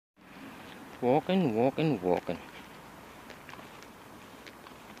Walking, walking, walking.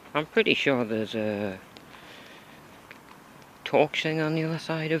 I'm pretty sure there's a talk thing on the other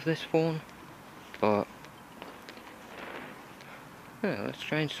side of this phone, but yeah, let's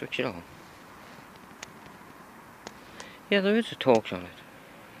try and switch it on. Yeah, there is a torch on it.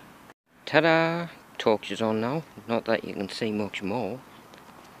 Ta-da! Torch is on now. Not that you can see much more.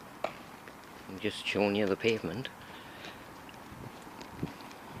 I'm just showing you the pavement.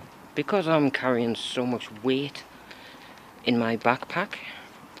 Because I'm carrying so much weight in my backpack,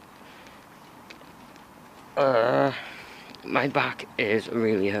 my back is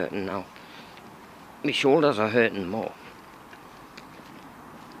really hurting now. My shoulders are hurting more.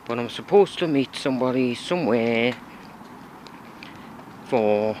 But I'm supposed to meet somebody somewhere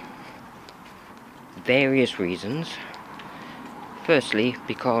for various reasons. Firstly,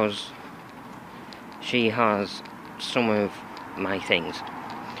 because she has some of my things,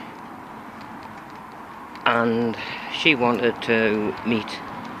 and she wanted to meet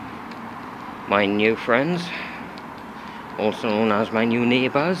my new friends, also known as my new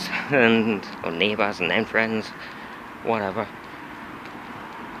neighbours, or neighbours and then friends, whatever.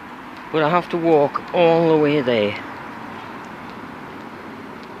 But I have to walk all the way there.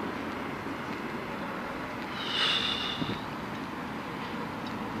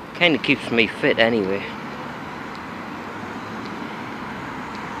 Kinda keeps me fit anyway.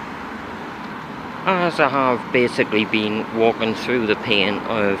 As I have basically been walking through the pain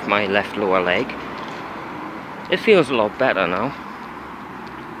of my left lower leg, it feels a lot better now.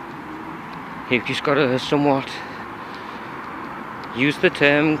 You've just got to somewhat use the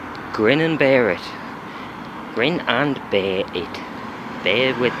term grin and bear it. Grin and bear it.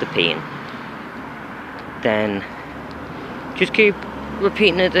 Bear with the pain. Then just keep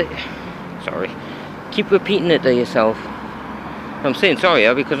repeating it keep repeating it to yourself. I'm saying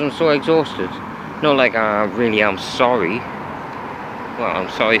sorry because I'm so exhausted. Not like I really am sorry. Well, I'm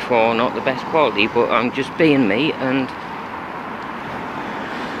sorry for not the best quality, but I'm just being me and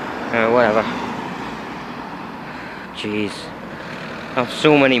whatever. Jeez, I have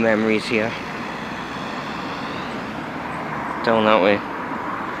so many memories here. Down that way.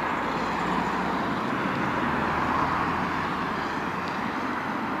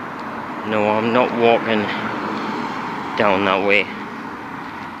 No, I'm not walking down that way.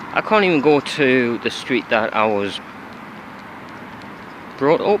 I can't even go to the street that I was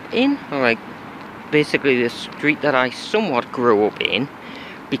brought up in, or like basically the street that I somewhat grew up in,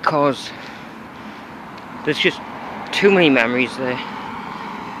 because there's just too many memories there.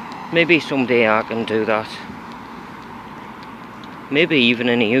 Maybe someday I can do that. Maybe even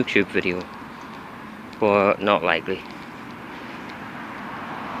in a YouTube video, but not likely.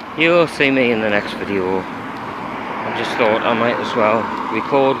 You'll see me in the next video. I just thought I might as well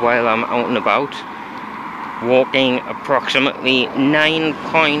record while I'm out and about, walking approximately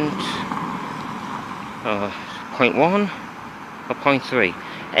 9.1 or 0.3.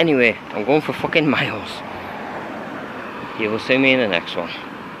 Anyway, I'm going for fucking miles. You will see me in the next one.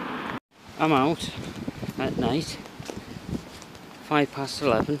 I'm out at night,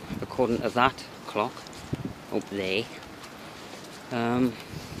 11:05 according to that clock up there.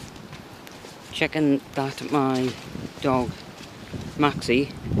 Checking that my dog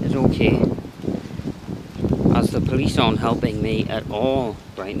Maxie is okay, as the police aren't helping me at all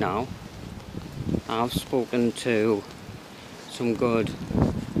right now. I've spoken to some good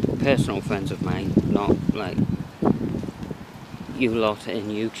personal friends of mine, not like you lot in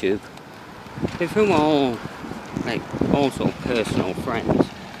YouTube, with whom are all like also personal friends,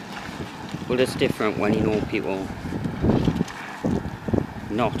 but it's different when you know people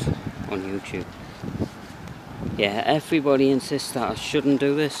not on YouTube. Yeah, everybody insists that I shouldn't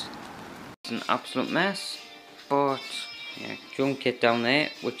do this. It's an absolute mess, but yeah, drum kit down there,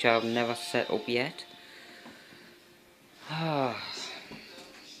 which I've never set up yet.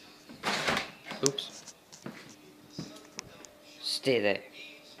 Oops. Stay there.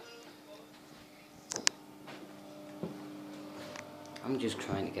 I'm just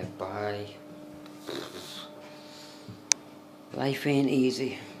trying to get by. Life ain't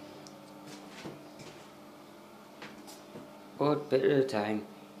easy. But bit at a time,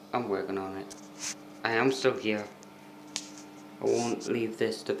 I'm working on it. I am still here. I won't leave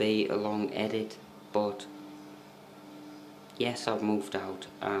this to be a long edit, but yes, I've moved out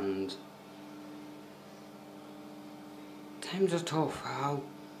and times are tough.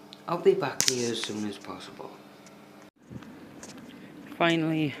 I'll be back to you as soon as possible.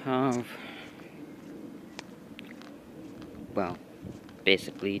 Finally, I've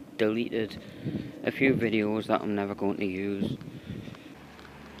basically deleted a few videos that I'm never going to use.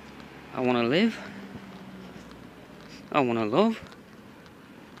 I want to live. I want to love.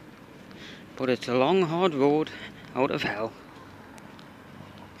 But it's a long, hard road out of hell.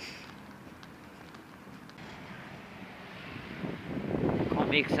 Can't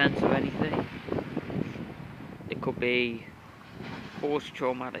make sense of anything. It could be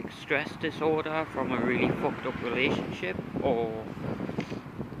post-traumatic stress disorder from a really fucked up relationship, or,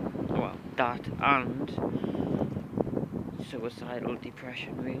 well, that and suicidal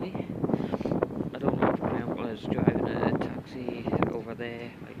depression, really. I don't know if my uncle is driving a taxi over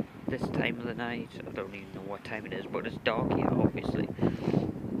there, like, this time of the night. I don't even know what time it is, but it's dark here, obviously.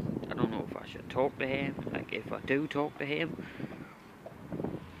 I don't know if I should talk to him. Like, if I do talk to him,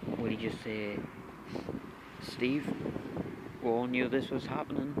 will he just say, Steve, we all knew this was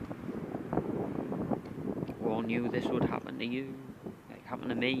happening. We all knew this would happen to you. Like, happen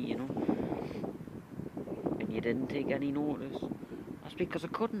to me, you know. And you didn't take any notice. That's because I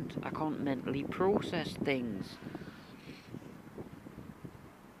couldn't. I can't mentally process things.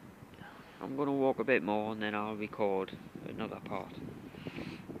 I'm going to walk a bit more and then I'll record another part.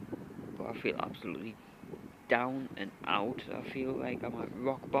 But I feel absolutely down and out. I feel like I'm at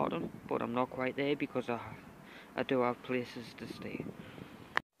rock bottom, but I'm not quite there because I do have places to stay.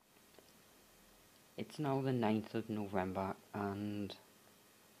 It's now the 9th of November and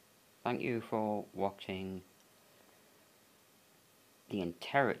thank you for watching the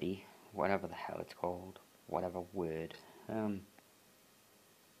entirety, whatever the hell it's called, whatever word,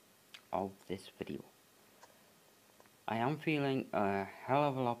 of this video. I am feeling a hell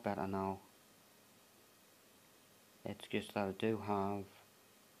of a lot better now. It's just that I do have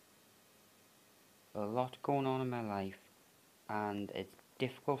a lot going on in my life and it's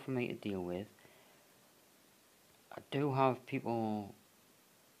difficult for me to deal with. I do have people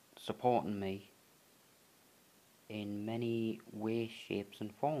supporting me in many ways, shapes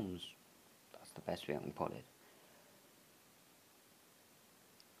and forms. That's the best way I can put it.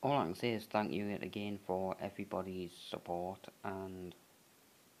 All I can say is thank you yet again for everybody's support, and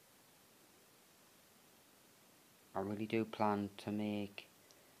I really do plan to make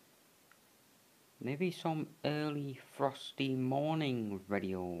maybe some early frosty morning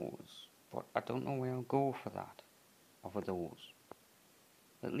videos, but I don't know where I'll go for that, or for those.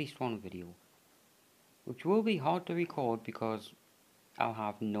 At least one video, which will be hard to record because I'll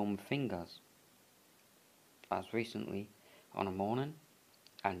have numb fingers, as recently on a morning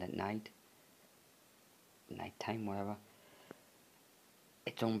and at night time, whatever.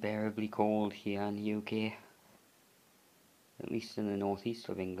 It's unbearably cold here in the UK, at least in the northeast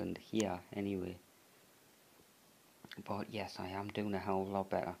of England, here anyway. But yes, I am doing a hell of a lot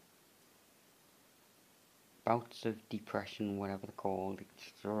better. Bouts of depression, whatever they're called,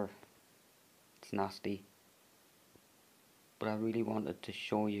 it's nasty. But I really wanted to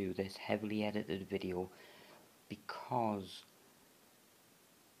show you this heavily edited video because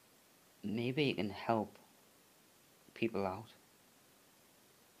maybe it can help people out.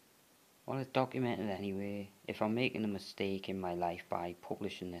 Well, it's documented anyway. If I'm making a mistake in my life by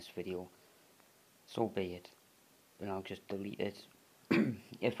publishing this video, so be it. And I'll just delete it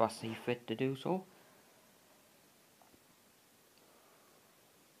if I see fit to do so.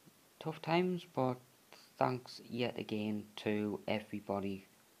 Tough times, but thanks yet again to everybody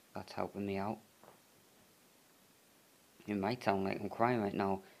that's helping me out. It might sound like I'm crying right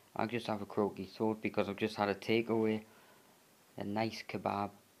now. I just have a croaky throat because I've just had a takeaway, a nice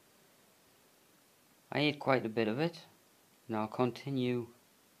kebab. I ate quite a bit of it, and I'll continue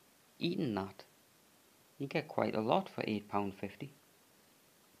eating that. You get quite a lot for £8.50.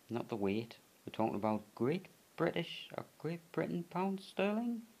 Not the weight. We're talking about Great Britain pounds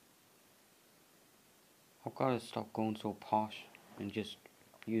sterling. I've got to stop going so posh and just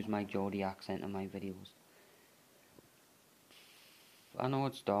use my Geordie accent in my videos. I know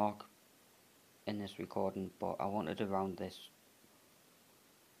it's dark in this recording, but I wanted to round this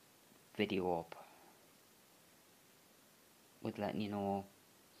video up with letting you know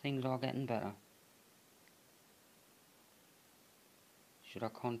things are getting better. Should I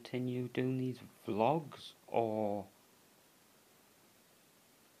continue doing these vlogs or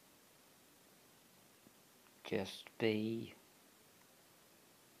just be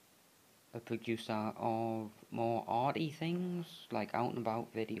a producer of more arty things, like out and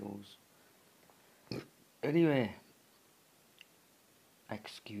about videos? Anyway,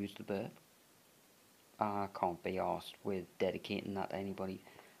 excuse the burp. I can't be arsed with dedicating that to anybody.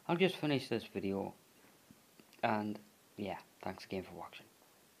 I'll just finish this video, and yeah, thanks again for watching.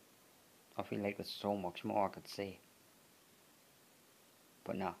 I feel like there's so much more I could say,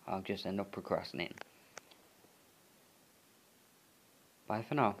 but no, I'll just end up procrastinating. Bye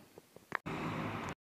for now.